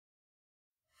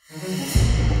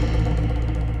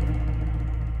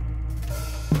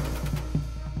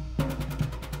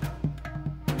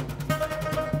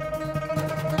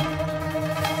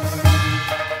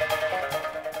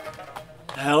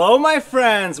Alright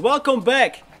friends, welcome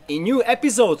back in new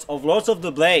episodes of Lords of the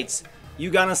Blades.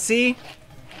 You're gonna see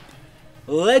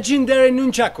legendary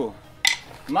nunchaku.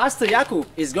 Master Jakub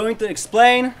is going to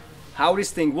explain how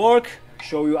this thing works,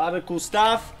 show you other cool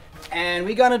stuff, and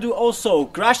we're gonna do also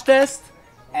crash test.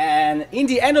 And in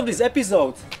the end of this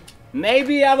episode,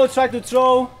 maybe I will try to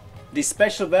throw this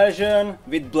special version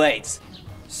with blades.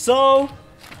 So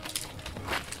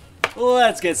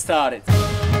let's get started.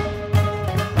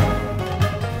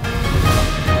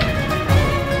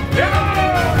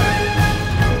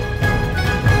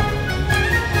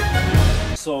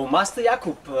 So Master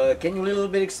Jakub, can you a little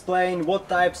bit explain what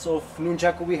types of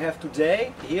nunchaku we have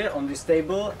today here on this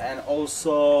table, and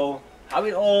also how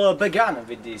it all began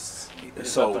with this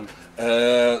weapon?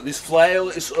 This flail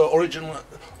is origin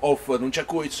of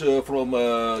nunchaku. It's from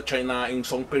China in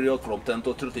Song period from 10th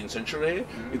to 13th century.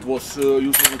 It was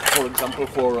used, for example,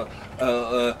 for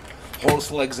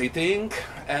horse legs eating,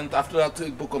 and after that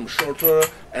it became shorter,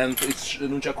 and it's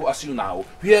nunchaku as you know.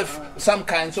 We have some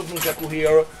kinds of nunchaku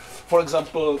here. For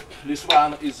example, this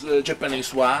one is a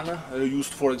Japanese one,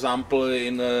 used for example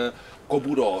in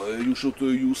Kobudo. You should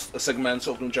use segments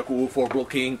of nunchaku for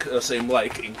blocking, same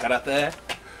like in karate.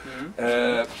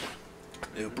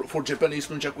 For Japanese,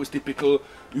 nunchaku is typical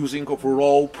using of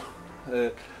rope.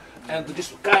 And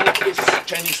this kind is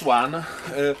Chinese one.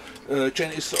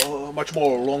 Chain is much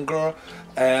more longer,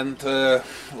 and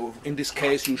in this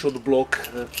case you should block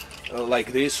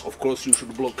like this. Of course you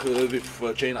should block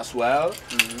with chain as well.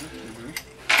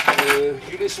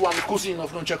 Here is one cousin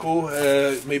of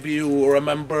nunchaku. Maybe you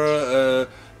remember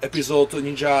episode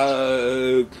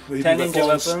Ninja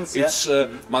weapons. It's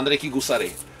Manreki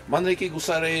Gusari. Manreki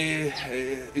Gusari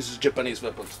is Japanese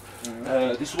weapons.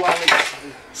 This one is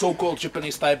so-called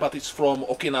Japanese type, but it's from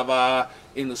Okinawa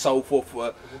in the south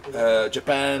of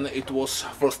Japan. It was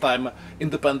first time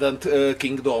independent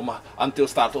kingdom until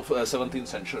start of 17th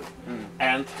century.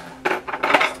 And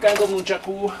this kind of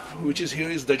nunchaku, which is here,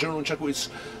 is Dojo nunchaku. It's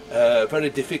very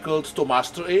difficult to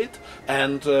master it,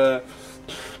 and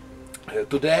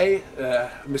today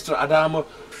Mr. Adam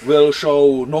will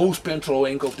show no spin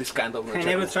throwing of this kind of nunchaku. I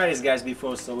never tried this guys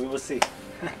before, so we will see.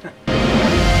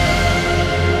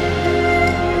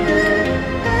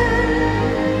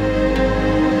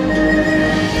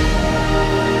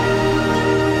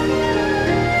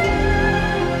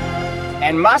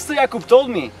 And Master Jakub told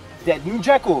me that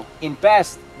nunchaku in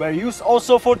past were used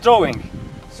also for throwing.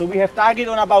 So we have target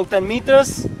on about 10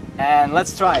 meters, and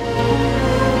let's try.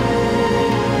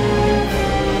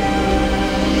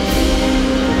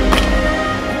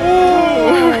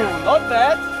 Not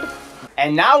bad.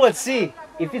 And now let's see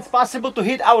if it's possible to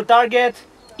hit our target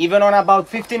even on about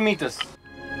 15 meters.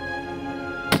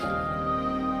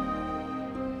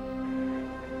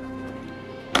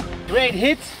 Great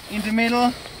hit in the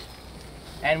middle,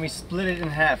 and we split it in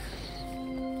half.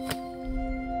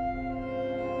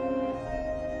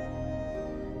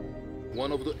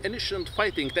 One of the ancient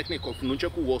fighting technique of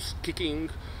nunchaku was kicking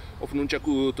of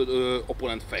nunchaku to the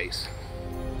opponent's face.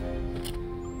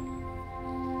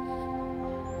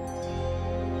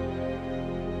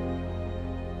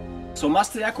 So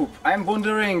Master Jakub, I'm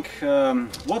wondering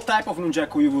what type of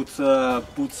nunchaku you would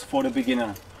put for the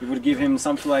beginner? You would give him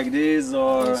something like this,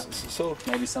 or so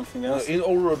maybe something else? In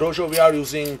our dojo we are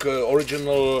using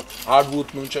original hardwood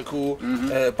nunchaku,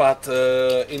 but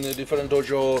in a different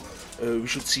dojo we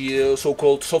should see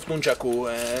so-called soft nunchaku,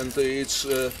 and it's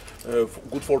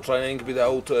good for training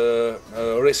without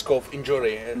risk of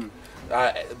injury.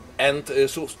 And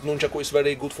soft nunchaku is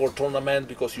very good for tournament,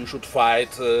 because you should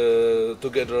fight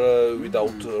together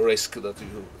without risk that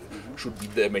you should be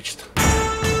damaged.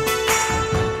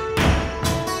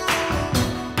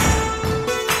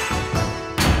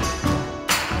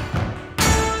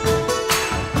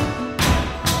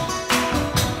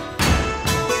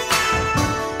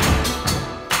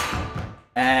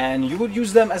 And you would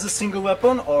use them as a single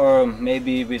weapon, or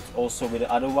maybe also with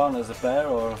the other one as a pair,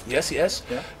 or? Yes. Yeah?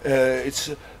 It's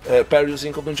pair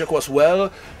using of nunchaku as well,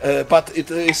 but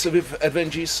it is with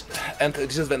advantages and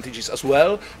disadvantages as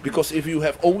well, because if you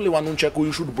have only one nunchaku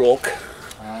you should block,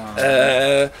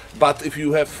 but if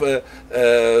you have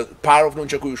pair of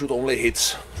nunchaku you should only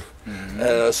hit.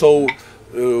 So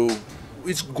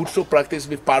it's good to practice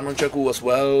with pair nunchaku as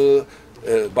well,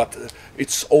 but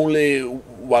it's only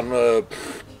one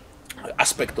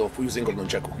aspect of using of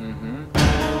nunchaku.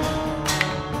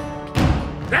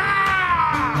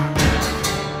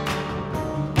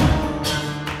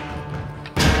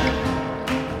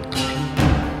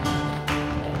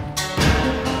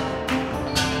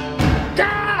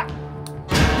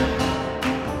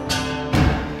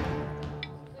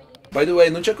 By the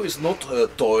way, Nunchaku is not a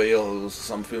toy or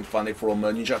something funny from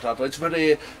Ninja Turtle. It's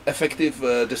very effective,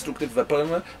 destructive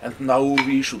weapon, and now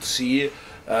we should see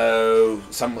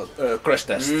some crash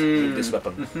test with this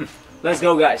weapon. Let's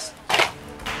go, guys.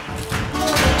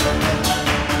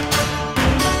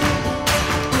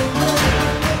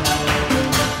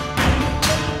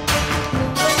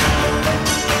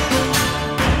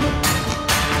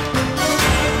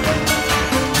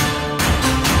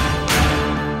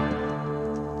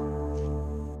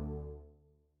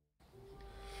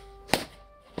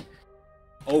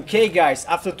 Okay guys,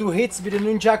 after 2 hits with the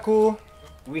Nunchaku,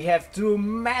 we have 2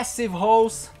 massive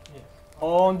holes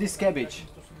on this cabbage.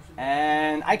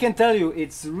 And I can tell you,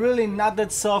 it's really not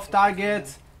that soft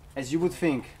target as you would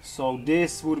think. So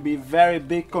this would be very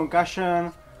big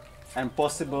concussion and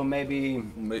possible maybe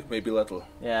lethal.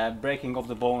 Yeah, breaking of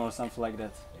the bone or something like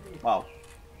that. Wow,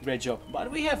 great job. But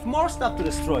we have more stuff to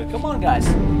destroy. Come on guys.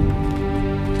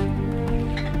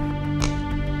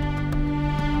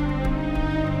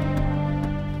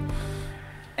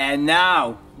 And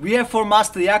now we have for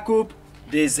Master Jakub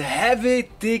this heavy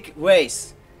thick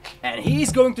vase, and he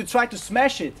is going to try to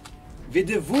smash it with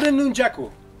the wooden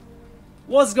nunchaku.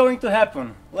 What's going to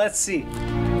happen? Let's see.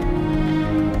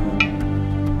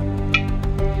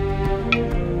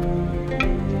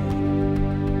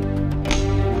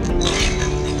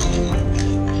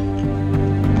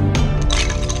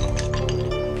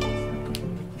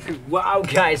 Wow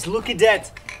guys, look at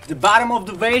that! The bottom of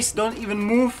the vase don't even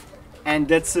move. And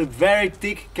that's a very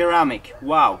thick ceramic.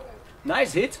 Wow,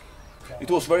 nice hit.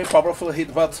 It was very powerful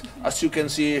hit, but as you can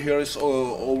see, here is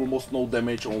almost no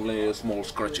damage, only small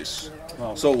scratches.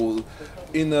 Wow. So,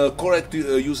 in correct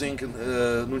using,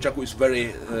 nunchaku is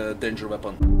very dangerous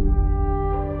weapon.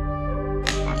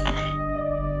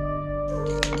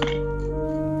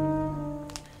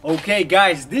 Okay,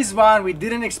 guys, this one we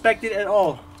didn't expect it at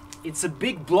all. It's a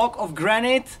big block of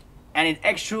granite, and it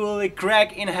actually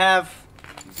cracked in half.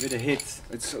 With a hit.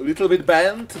 It's a little bit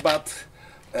bent, but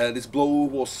this blow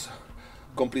was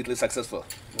completely successful.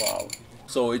 Wow.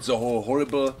 So it's a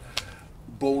horrible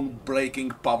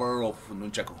bone-breaking power of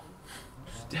nunchaku.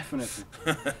 Definitely.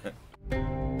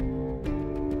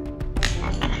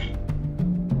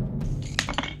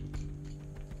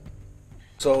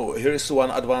 So here is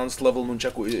one advanced level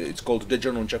nunchaku. It's called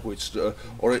Danger Nunchaku. It's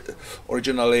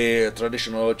originally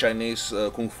traditional Chinese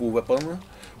kung fu weapon.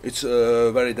 It's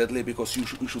very deadly because you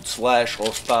should slash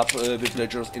or stab with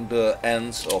daggers in the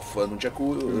ends of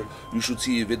nunchaku. You should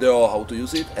see a video how to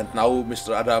use it, and now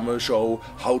Mr. Adam show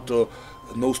how to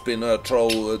no spin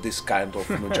throw this kind of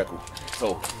nunchaku.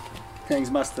 So,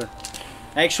 thanks, Master.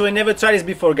 I actually never tried this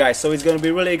before, guys, so it's gonna be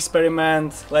really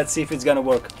experiment. Let's see if it's gonna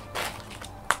work.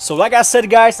 So, like I said,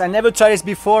 guys, I never tried this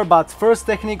before, but first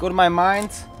technique on my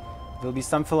mind will be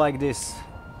something like this.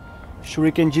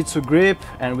 Shuriken Jitsu grip,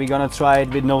 and we're gonna try it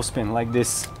with no spin, like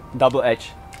this, double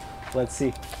edge. Let's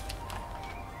see.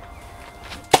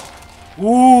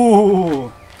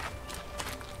 Ooh!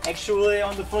 Actually,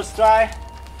 on the first try,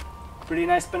 pretty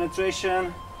nice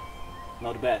penetration.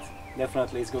 Not bad.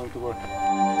 Definitely it's going to work.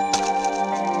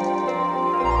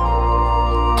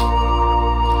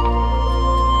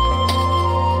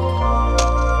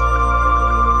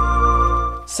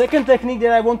 Second technique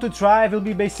that I want to try will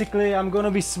be basically I'm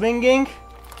gonna be swinging,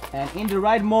 and in the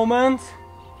right moment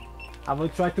I will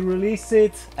try to release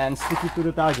it and stick it to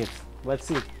the target. Let's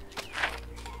see.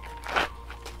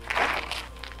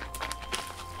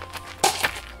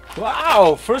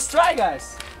 Wow! First try,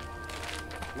 guys!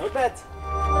 Not bad.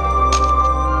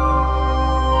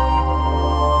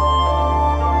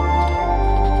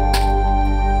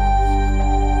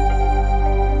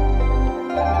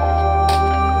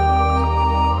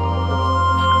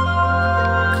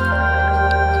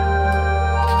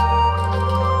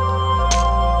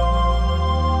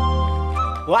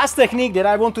 Last technique that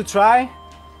I want to try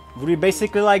would be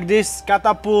basically like this,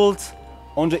 catapult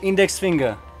on the index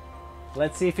finger.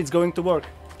 Let's see if it's going to work.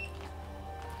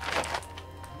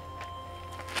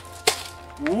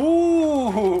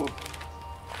 Ooh!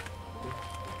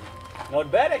 Not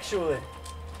bad actually.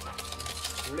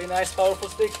 Really nice, powerful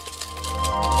stick.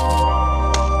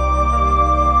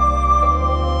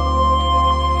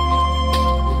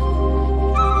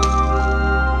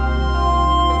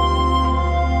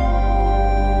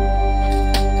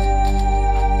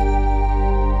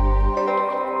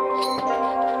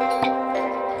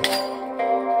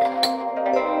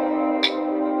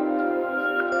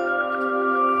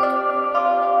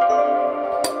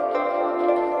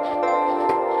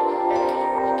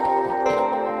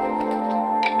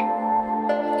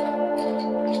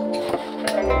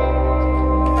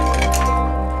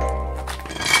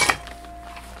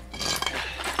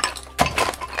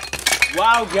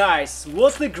 Wow guys,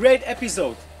 what a great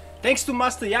episode! Thanks to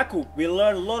Master Jakub, we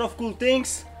learned a lot of cool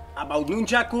things about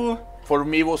nunchaku. For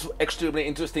me it was extremely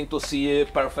interesting to see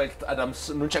perfect Adam's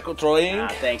nunchaku throwing.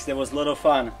 Thanks, that was a lot of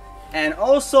fun. And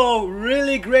also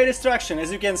really great instruction,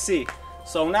 as you can see.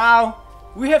 So now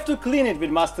we have to clean it with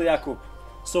Master Jakub.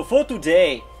 So for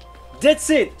today,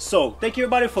 that's it. So thank you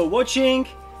everybody for watching.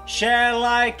 Share,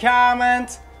 like,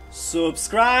 comment,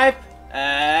 subscribe,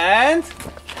 and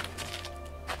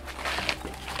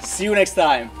see you next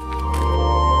time.